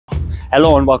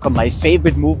Hello and welcome, my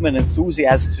favorite movement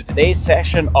enthusiasts, to today's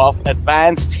session of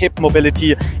advanced hip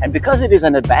mobility. And because it is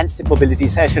an advanced hip mobility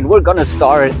session, we're gonna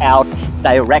start out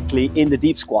directly in the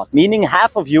deep squat, meaning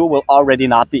half of you will already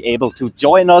not be able to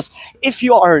join us. If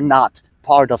you are not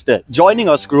part of the joining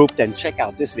us group, then check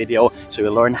out this video so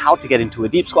you'll learn how to get into a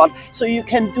deep squat so you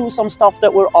can do some stuff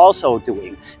that we're also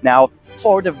doing. Now,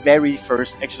 for the very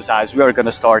first exercise, we are going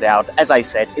to start out, as I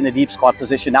said, in a deep squat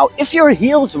position. Now, if your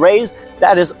heels raised,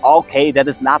 that is okay. That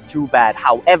is not too bad.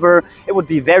 However, it would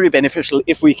be very beneficial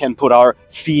if we can put our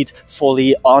feet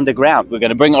fully on the ground. We're going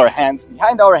to bring our hands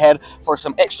behind our head for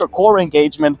some extra core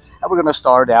engagement. And we're going to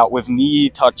start out with knee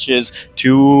touches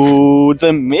to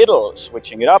the middle,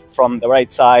 switching it up from the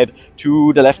right side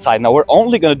to the left side. Now, we're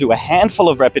only going to do a handful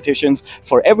of repetitions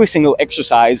for every single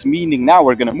exercise, meaning now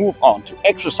we're going to move on to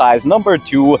exercise number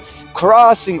 2,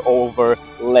 crossing over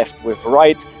left with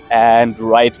right and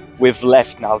right with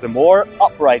left. Now, the more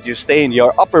upright you stay in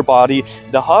your upper body,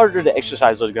 the harder the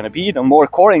exercises are going to be, the more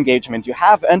core engagement you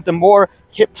have, and the more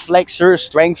hip flexor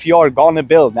strength you're gonna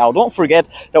build. Now, don't forget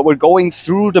that we're going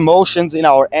through the motions in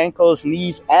our ankles,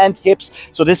 knees, and hips.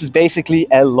 So this is basically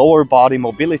a lower body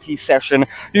mobility session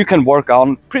you can work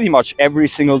on pretty much every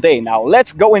single day. Now,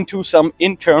 let's go into some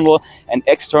internal and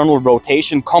external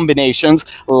rotation combinations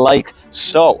like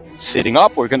so. Sitting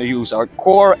up, we're gonna use our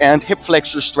core and hip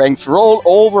flexor strength, roll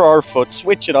over our foot,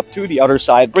 switch it up to the other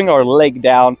side, bring our leg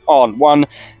down on one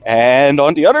and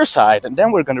on the other side. And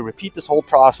then we're gonna repeat this whole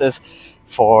process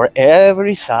for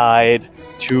every side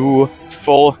 2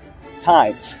 full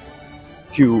times.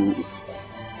 To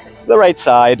the right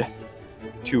side,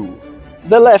 to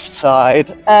the left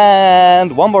side,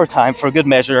 and one more time for good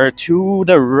measure to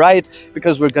the right,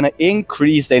 because we're going to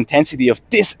increase the intensity of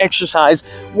this exercise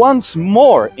once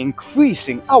more,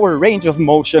 increasing our range of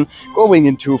motion, going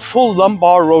into full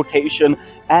lumbar rotation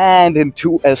and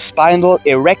into a spinal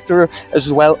erector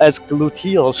as well as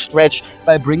gluteal stretch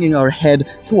by bringing our head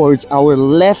towards our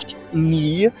left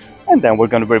knee. And then we're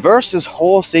going to reverse this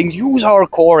whole thing, use our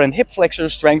core and hip flexor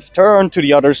strength, turn to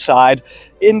the other side,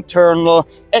 internal,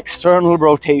 external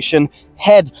rotation,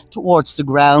 head towards the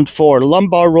ground for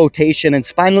lumbar rotation and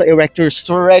spinal erector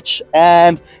stretch,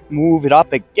 and move it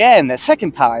up again a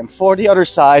second time for the other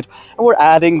side. And we're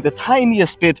adding the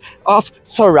tiniest bit of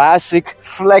thoracic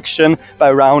flexion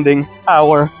by rounding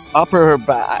our upper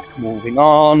back. Moving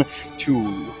on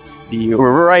to the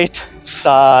right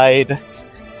side.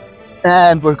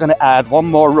 And we're going to add one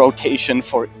more rotation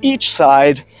for each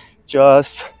side,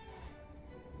 just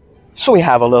so we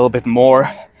have a little bit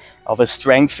more of a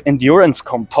strength endurance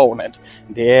component.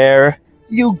 There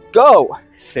you go.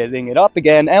 Setting it up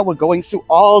again, and we're going through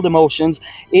all the motions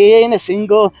in a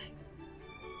single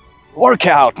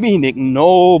workout, meaning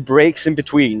no breaks in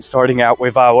between. Starting out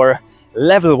with our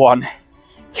level 1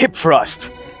 hip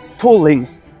thrust, pulling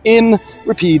in,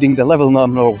 repeating the level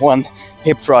number 1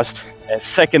 hip thrust a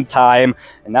second time.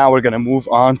 And now we're going to move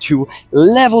on to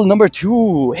level number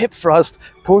 2 hip thrust,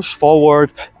 push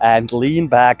forward and lean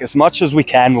back as much as we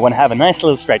can. We want to have a nice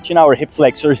little stretch in our hip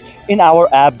flexors, in our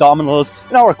abdominals,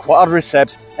 in our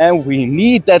quadriceps, and we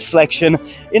need that flexion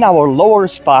in our lower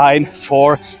spine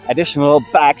for additional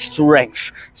back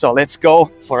strength. So let's go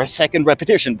for a second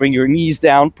repetition. Bring your knees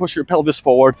down, push your pelvis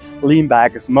forward, lean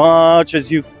back as much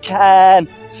as you can,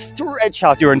 stretch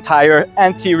out your entire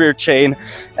anterior chain,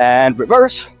 and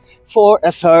reverse for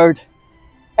a third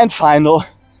and final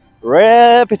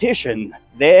repetition.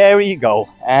 There you go.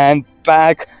 And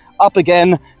back up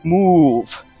again.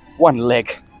 Move one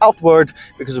leg outward,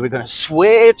 because we're going to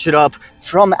switch it up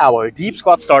from our deep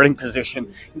squat starting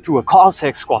position into a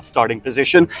Cossack squat starting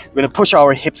position. We're going to push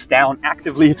our hips down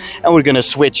actively, and we're going to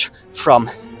switch from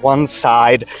one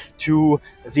side to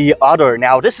the other.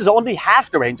 Now, this is only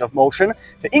half the range of motion.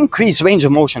 To increase range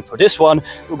of motion for this one,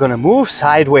 we're going to move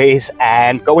sideways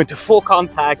and go into full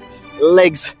contact,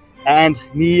 legs and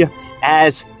knee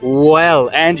as well.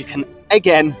 And you can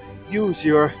again use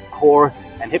your core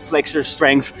and hip flexor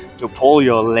strength to pull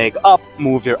your leg up,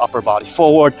 move your upper body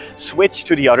forward, switch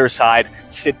to the other side,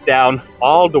 sit down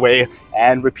all the way,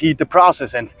 and repeat the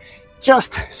process. And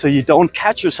just so you don't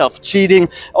catch yourself cheating,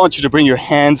 I want you to bring your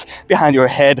hands behind your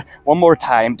head one more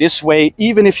time. This way,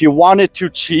 even if you wanted to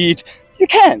cheat, you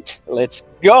can't. Let's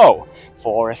go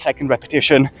for a second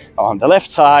repetition on the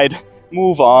left side.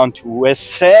 Move on to a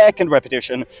second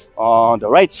repetition on the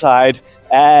right side.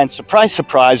 And surprise,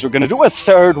 surprise, we're going to do a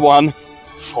third one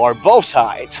for both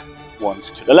sides.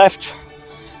 Once to the left,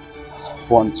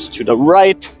 once to the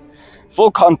right,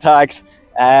 full contact,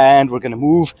 and we're going to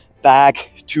move back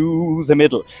to the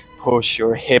middle. push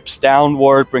your hips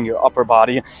downward, bring your upper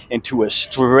body into a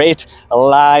straight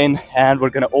line, and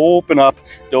we're gonna open up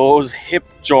those hip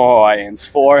joints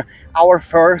for our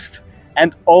first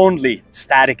and only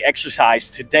static exercise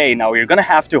today. Now you're gonna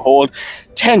have to hold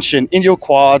tension in your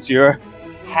quads, your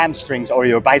hamstrings or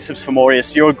your biceps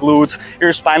femoris, your glutes,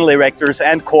 your spinal erectors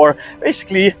and core,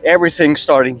 basically everything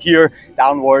starting here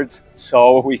downwards,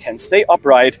 so we can stay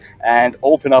upright and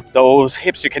open up those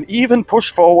hips. You can even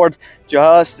push forward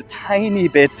just a tiny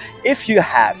bit. If you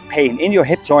have pain in your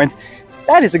hip joint,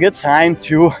 that is a good sign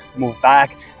to move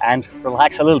back and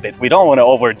relax a little bit. We don't want to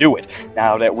overdo it.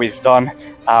 Now that we've done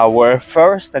our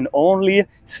first and only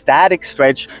static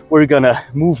stretch, we're gonna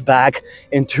move back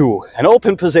into an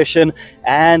open position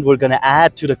and we're gonna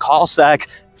add to the Cossack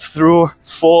through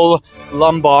full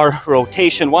lumbar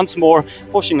rotation. Once more,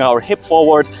 pushing our hip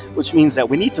forward, which means that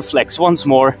we need to flex once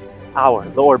more our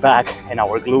lower back and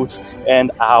our glutes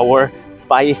and our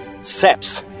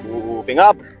biceps. Moving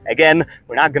up, again,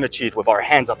 we're not gonna cheat with our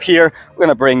hands up here. We're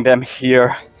gonna bring them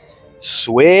here.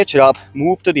 Switch it up,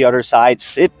 move to the other side,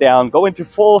 sit down, go into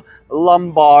full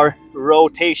lumbar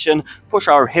rotation, push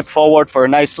our hip forward for a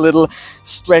nice little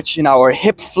stretch in our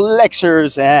hip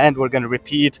flexors, and we're going to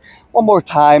repeat one more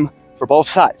time for both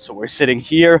sides. So we're sitting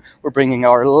here, we're bringing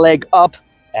our leg up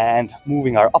and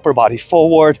moving our upper body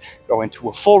forward, go into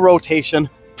a full rotation,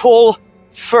 pull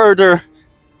further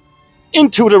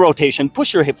into the rotation,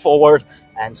 push your hip forward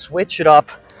and switch it up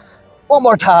one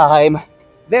more time.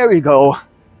 There you go.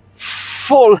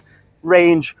 Full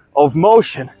range of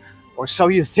motion, or so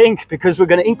you think, because we're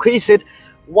going to increase it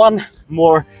one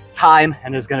more time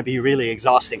and it's going to be really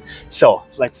exhausting. So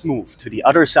let's move to the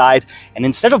other side, and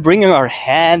instead of bringing our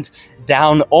hand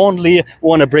down only, we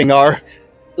want to bring our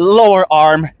lower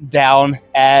arm down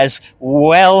as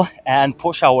well and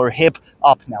push our hip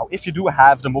up. Now, if you do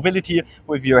have the mobility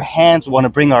with your hands, we want to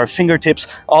bring our fingertips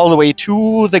all the way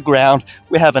to the ground.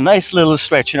 We have a nice little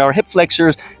stretch in our hip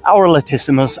flexors, our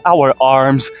latissimus, our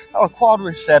arms, our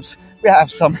quadriceps. We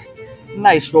have some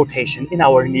nice rotation in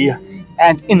our knee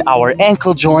and in our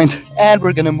ankle joint, and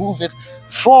we're gonna move it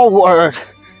forward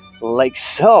like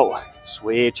so.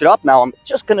 Switch it up. Now I'm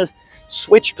just gonna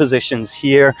switch positions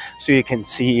here so you can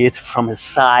see it from a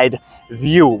side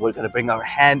view. We're going to bring our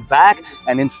hand back,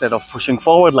 and instead of pushing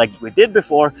forward like we did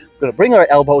before, we're going to bring our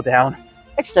elbow down,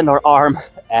 extend our arm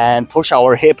and push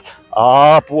our hip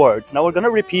upwards. Now we're going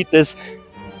to repeat this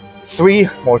 3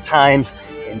 more times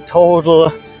in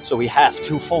total, so we have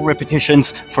 2 full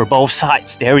repetitions for both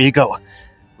sides. There you go.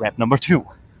 Rep number 2.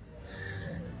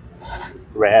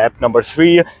 Rep number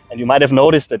 3, and you might have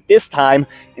noticed that this time,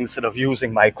 instead of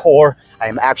using my core,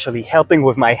 I'm actually helping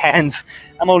with my hands.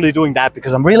 I'm only doing that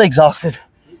because I'm really exhausted.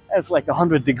 It's like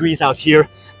 100 degrees out here.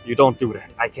 You don't do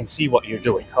that. I can see what you're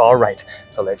doing. All right,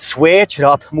 so let's switch it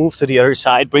up, move to the other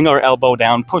side, bring our elbow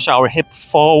down, push our hip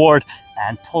forward,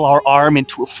 and pull our arm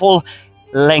into a full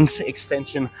length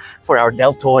extension for our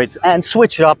deltoids, and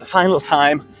switch it up a final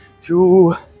time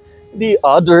to the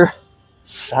other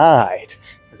side.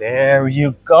 There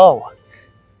you go.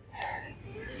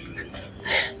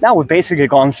 Now we've basically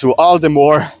gone through all the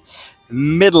more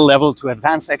middle level to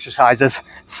advanced exercises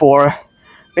for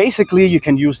basically, you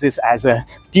can use this as a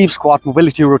deep squat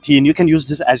mobility routine. You can use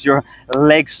this as your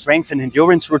leg strength and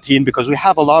endurance routine, because we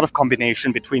have a lot of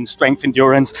combination between strength,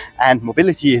 endurance and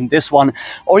mobility in this one.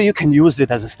 Or you can use it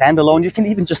as a standalone. You can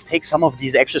even just take some of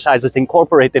these exercises,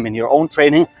 incorporate them in your own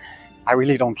training. I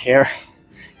really don't care,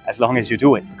 as long as you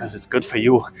do it, because it's good for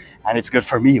you and it's good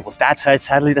for me. With that said,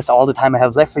 sadly, that's all the time I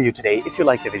have left for you today. If you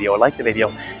like the video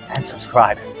and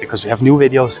subscribe, because we have new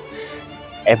videos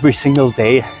every single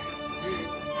day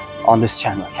on this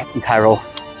channel. Captain Cairo,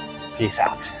 peace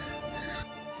out.